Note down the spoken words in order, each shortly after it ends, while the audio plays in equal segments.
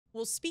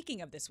Well,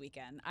 speaking of this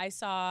weekend, I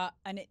saw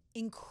an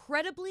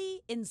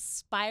incredibly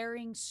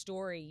inspiring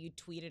story you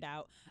tweeted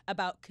out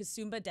about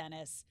Kasumba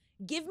Dennis.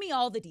 Give me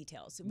all the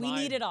details. We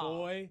need it all. My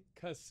boy,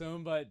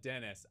 Kasumba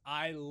Dennis.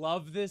 I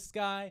love this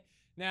guy.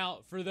 Now,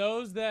 for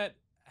those that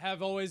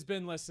have always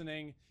been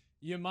listening,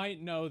 you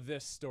might know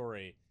this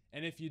story.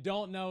 And if you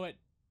don't know it,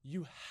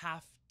 you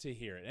have to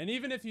hear it. And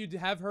even if you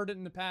have heard it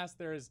in the past,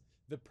 there is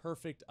the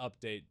perfect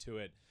update to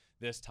it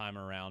this time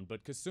around.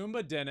 But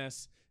Kasumba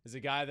Dennis is a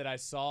guy that I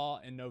saw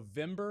in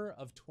November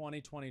of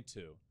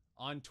 2022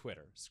 on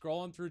Twitter,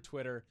 scrolling through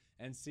Twitter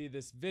and see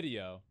this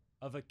video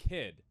of a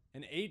kid,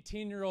 an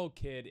 18-year-old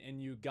kid in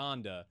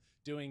Uganda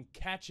doing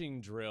catching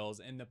drills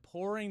in the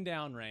pouring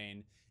down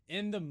rain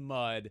in the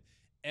mud.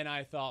 And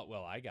I thought,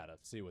 well, I got to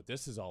see what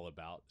this is all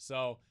about.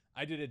 So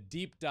I did a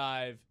deep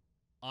dive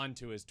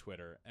onto his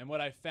Twitter. And what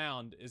I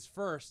found is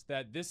first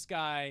that this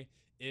guy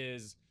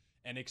is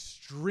an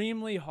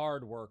extremely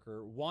hard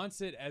worker, wants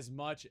it as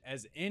much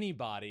as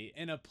anybody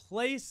in a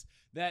place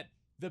that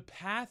the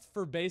path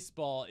for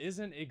baseball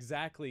isn't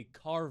exactly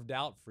carved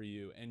out for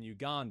you in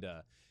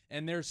Uganda.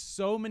 And there's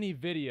so many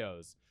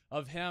videos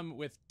of him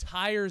with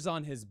tires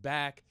on his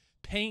back,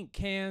 paint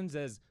cans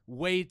as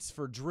weights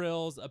for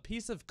drills, a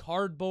piece of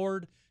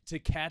cardboard to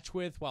catch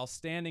with while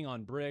standing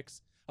on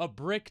bricks, a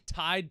brick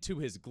tied to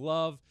his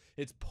glove.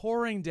 It's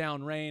pouring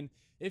down rain.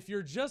 If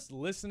you're just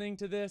listening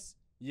to this,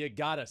 you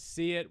gotta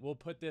see it. We'll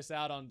put this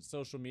out on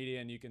social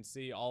media and you can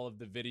see all of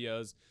the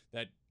videos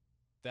that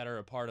are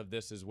a part of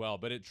this as well.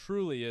 But it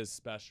truly is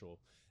special.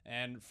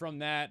 And from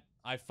that,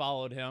 I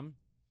followed him.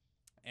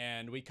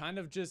 And we kind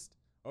of just,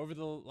 over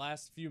the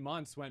last few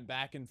months, went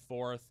back and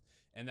forth.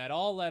 And that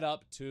all led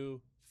up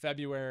to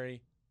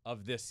February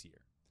of this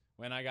year,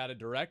 when I got a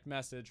direct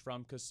message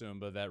from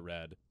Kasumba that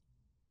read,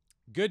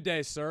 "Good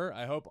day, sir.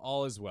 I hope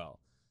all is well.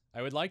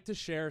 I would like to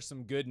share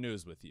some good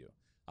news with you.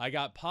 I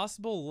got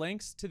possible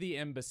links to the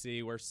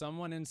embassy where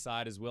someone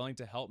inside is willing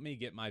to help me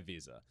get my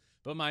visa.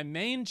 But my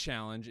main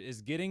challenge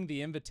is getting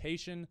the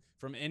invitation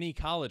from any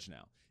college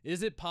now.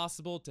 Is it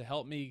possible to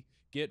help me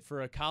get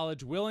for a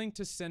college willing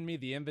to send me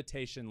the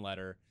invitation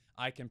letter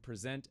I can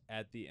present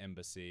at the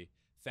embassy?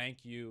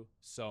 Thank you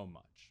so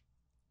much."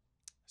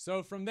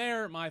 So from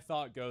there, my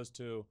thought goes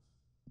to,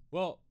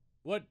 well,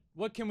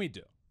 what can we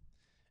do?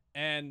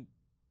 And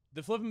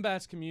the Flippin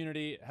Bats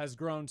community has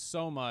grown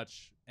so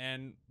much,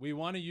 and we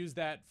want to use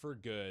that for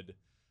good.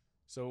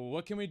 So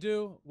what can we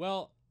do?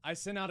 Well, I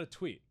sent out a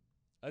tweet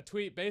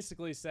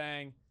basically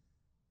saying,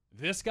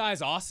 this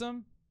guy's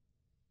awesome.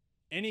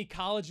 Any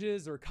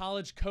colleges or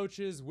college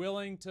coaches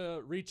willing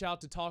to reach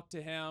out to talk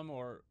to him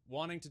or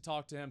wanting to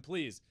talk to him,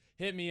 please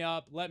hit me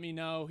up. Let me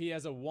know. He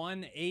has a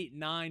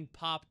 189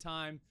 pop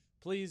time.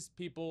 Please,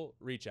 people,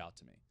 reach out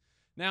to me.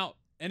 Now,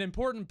 an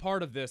important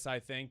part of this, I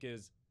think,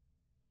 is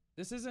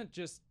this isn't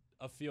just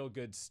a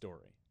feel-good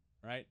story,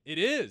 right? It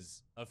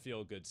is a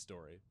feel-good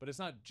story, but it's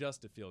not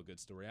just a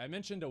feel-good story. I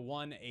mentioned a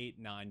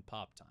 189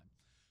 pop time.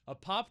 A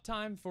pop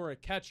time for a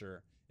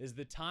catcher is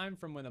the time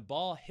from when a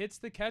ball hits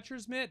the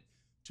catcher's mitt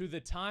to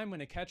the time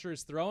when a catcher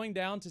is throwing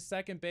down to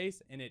second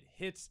base and it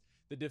hits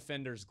the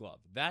defender's glove.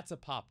 That's a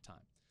pop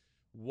time.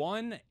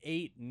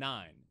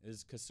 189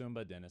 is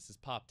Kasumba Dennis's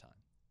pop time.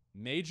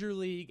 Major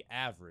league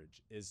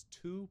average is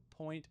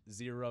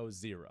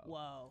 2.00.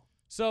 Whoa.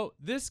 So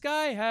this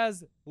guy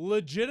has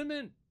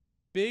legitimate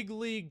big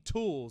league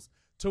tools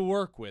to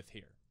work with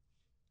here.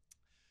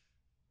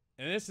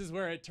 And this is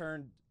where it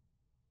turned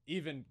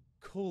even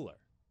cooler.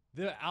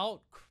 The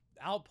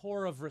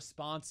outpour of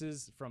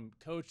responses from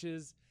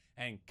coaches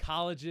and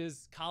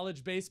colleges,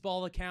 college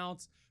baseball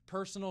accounts,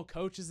 personal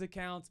coaches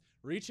accounts,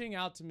 reaching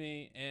out to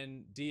me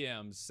in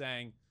DMs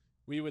saying,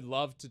 we would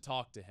love to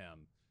talk to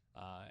him.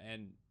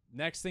 And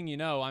next thing you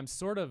know, I'm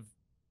sort of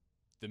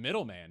the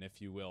middleman,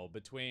 if you will,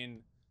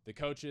 between the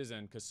coaches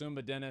and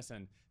Kasumba Dennis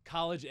and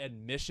college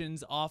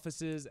admissions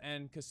offices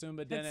and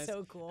Kasumba Dennis. That's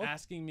so cool.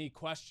 Asking me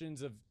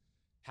questions of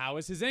how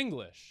is his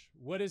English?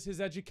 What is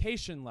his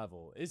education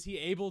level? Is he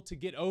able to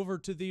get over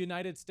to the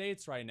United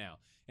States right now?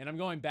 And I'm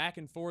going back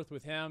and forth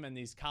with him and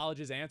these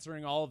colleges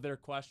answering all of their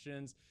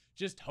questions,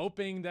 just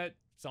hoping that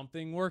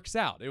something works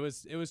out. It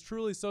was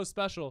truly so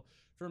special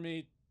for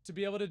me to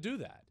be able to do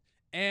that.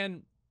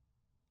 And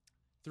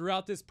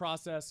throughout this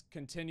process,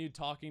 continued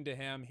talking to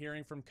him,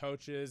 hearing from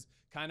coaches,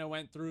 kind of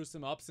went through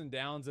some ups and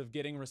downs of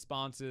getting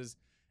responses.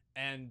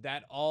 And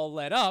that all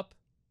led up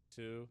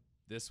to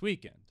this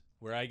weekend,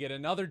 where I get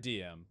another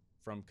DM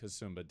from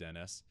Kasumba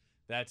Dennis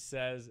that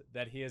says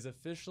that he has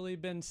officially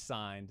been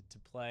signed to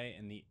play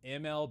in the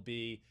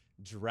MLB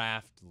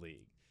Draft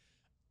League.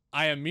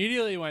 I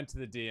immediately went to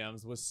the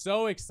DMs, was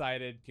so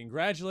excited,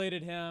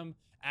 congratulated him,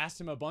 asked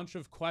him a bunch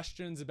of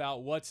questions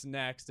about what's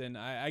next, and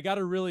I got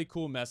a really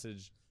cool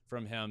message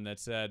from him that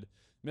said,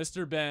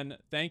 "Mr. Ben,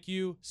 thank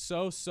you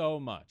so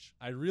much.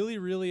 I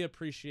really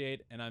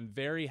appreciate and I'm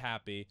very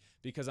happy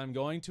because I'm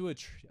going to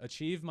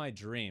achieve my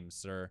dreams,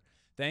 sir.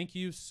 Thank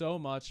you so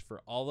much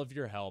for all of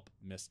your help,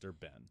 Mr.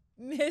 Ben."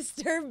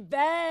 Mr.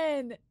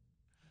 Ben.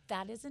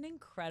 That is an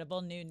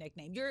incredible new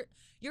nickname.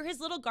 You're his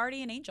little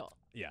guardian angel.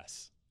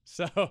 Yes.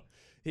 So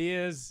He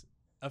is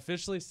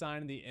officially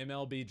signed in the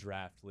MLB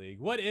Draft League.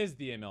 What is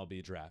the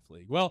MLB Draft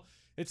League? Well,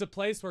 it's a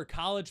place where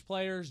college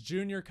players,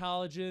 junior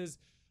colleges,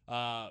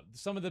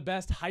 some of the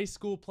best high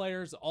school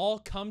players all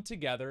come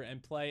together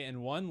and play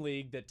in one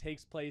league that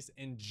takes place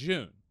in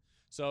June.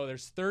 So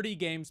there's 30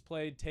 games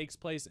played, takes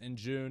place in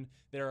June.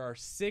 There are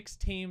 6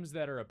 teams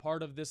that are a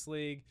part of this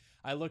league.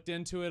 I looked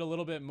into it a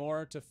little bit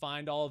more to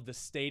find all of the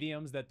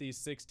stadiums that these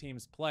 6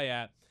 teams play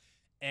at.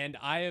 And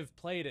I have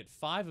played at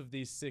 5 of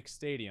these 6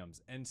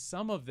 stadiums. And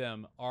some of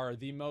them are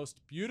the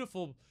most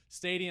beautiful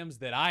stadiums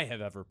that I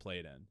have ever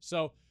played in.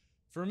 So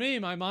for me,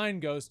 my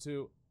mind goes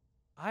to,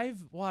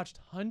 I've watched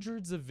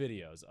hundreds of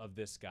videos of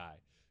this guy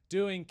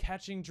doing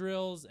catching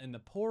drills in the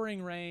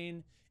pouring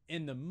rain,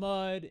 in the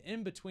mud,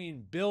 in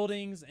between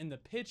buildings, in the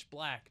pitch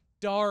black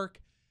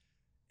dark.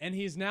 And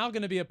he's now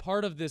going to be a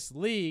part of this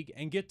league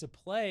and get to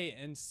play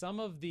in some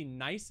of the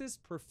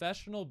nicest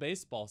professional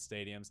baseball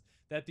stadiums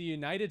that the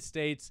United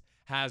States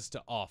has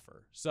to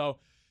offer. So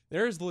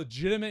there's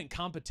legitimate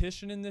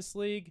competition in this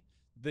league.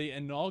 The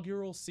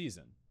inaugural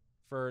season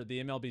for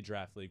the MLB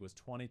Draft League was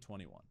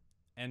 2021.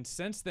 And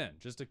since then,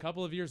 just a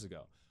couple of years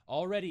ago,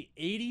 already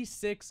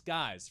 86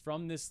 guys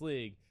from this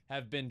league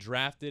have been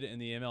drafted in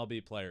the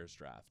MLB Players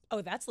Draft.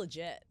 Oh, that's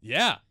legit.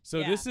 Yeah.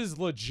 So this is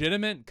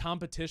legitimate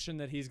competition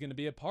that he's going to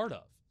be a part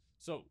of.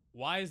 So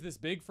why is this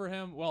big for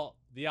him? Well,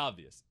 the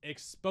obvious.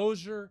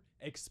 Exposure,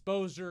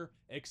 exposure,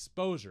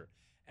 exposure.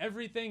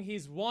 Everything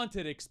he's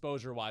wanted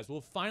exposure-wise will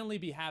finally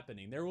be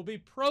happening. There will be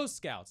pro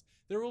scouts.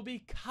 There will be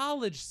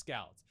college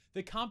scouts.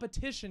 The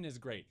competition is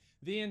great.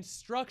 The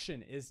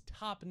instruction is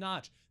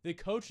top-notch. The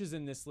coaches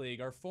in this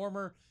league are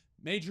former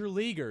major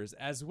leaguers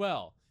as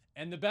well.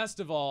 And the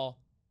best of all,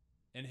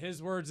 in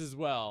his words as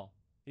well,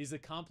 he's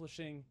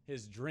accomplishing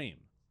his dream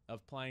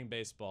of playing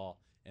baseball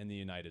in the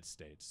United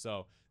States.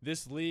 So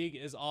this league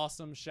is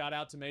awesome. Shout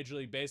out to Major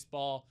League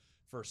Baseball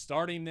for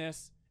starting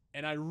this.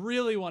 And I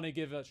really want to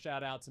give a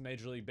shout out to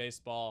Major League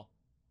Baseball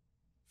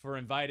for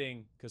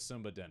inviting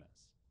Kasumba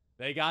Dennis.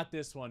 They got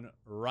this one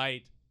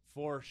right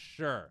for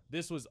sure.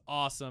 This was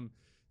awesome.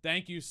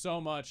 Thank you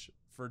so much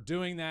for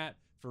doing that,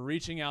 for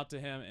reaching out to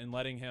him and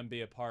letting him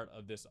be a part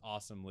of this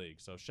awesome league.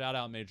 So shout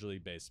out Major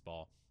League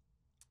Baseball.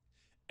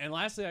 And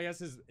lastly, I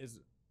guess, is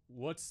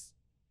what's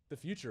the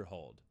future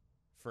hold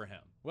for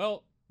him?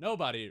 Well,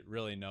 nobody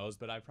really knows,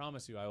 but I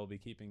promise you I will be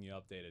keeping you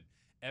updated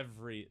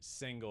every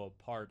single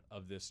part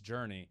of this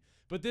journey.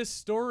 But this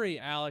story,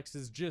 Alex,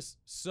 is just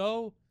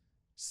so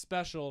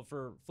special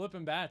for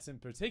Flippin Bats in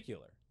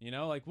particular. You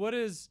know, like, what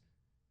is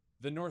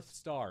the North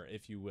Star,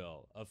 if you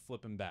will, of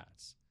Flippin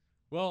Bats?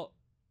 Well,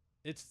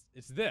 it's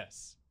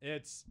this.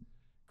 It's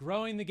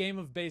growing the game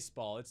of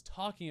baseball. It's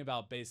talking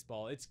about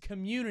baseball. It's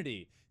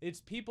community. It's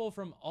people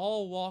from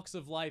all walks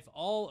of life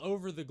all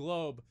over the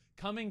globe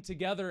coming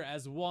together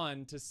as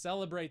one to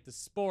celebrate the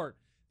sport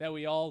that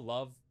we all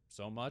love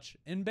so much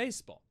in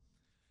baseball.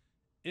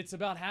 It's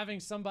about having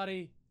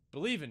somebody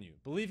believe in you,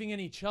 believing in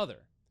each other.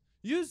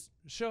 Use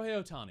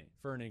Shohei Ohtani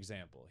for an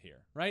example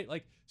here, right?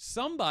 Like,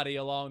 somebody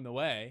along the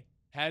way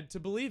had to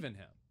believe in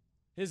him.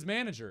 His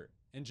manager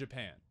in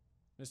Japan,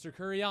 Mr.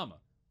 Kuriyama,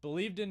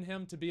 believed in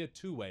him to be a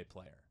two-way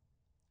player.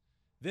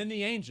 Then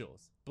the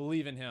Angels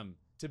believe in him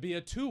to be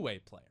a two-way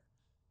player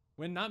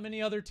when not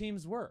many other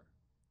teams were.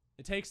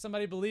 It takes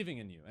somebody believing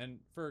in you. And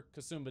for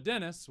Kasumba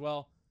Dennis,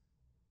 well,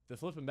 the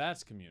Flippin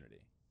Bats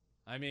community.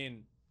 I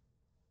mean,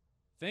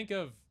 think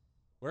of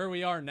where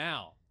we are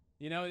now.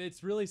 You know,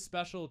 it's really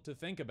special to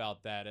think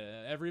about that.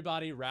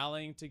 Everybody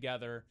rallying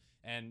together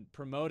and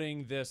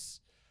promoting this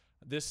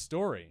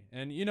story.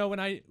 And you know,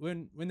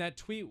 when that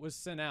tweet was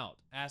sent out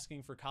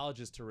asking for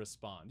colleges to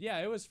respond, yeah,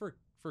 it was for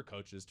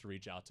coaches to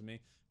reach out to me,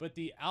 but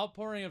the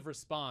outpouring of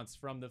response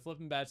from the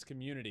Flippin Bats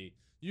community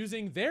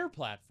using their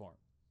platform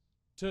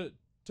to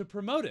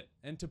promote it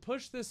and to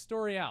push this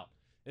story out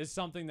is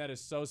something that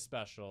is so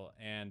special.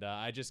 And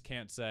I just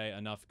can't say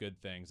enough good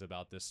things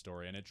about this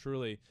story, and it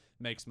truly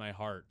makes my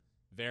heart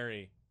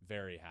very,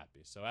 very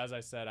happy. So as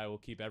I said, I will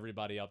keep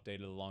everybody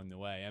updated along the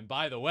way. And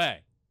by the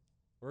way,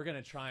 we're going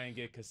to try and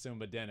get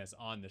Kasumba Dennis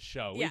on the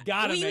show. Yeah. We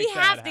got to make that We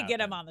have happen. to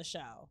get him on the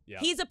show. Yep.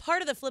 He's a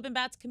part of the Flippin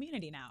Bats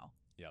community now.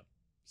 Yep.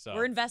 So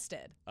we're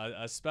invested.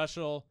 A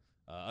special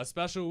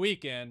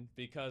weekend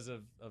because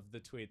of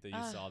the tweet that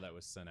you saw that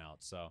was sent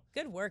out. So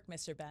good work,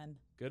 Mr. Ben.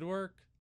 Good work.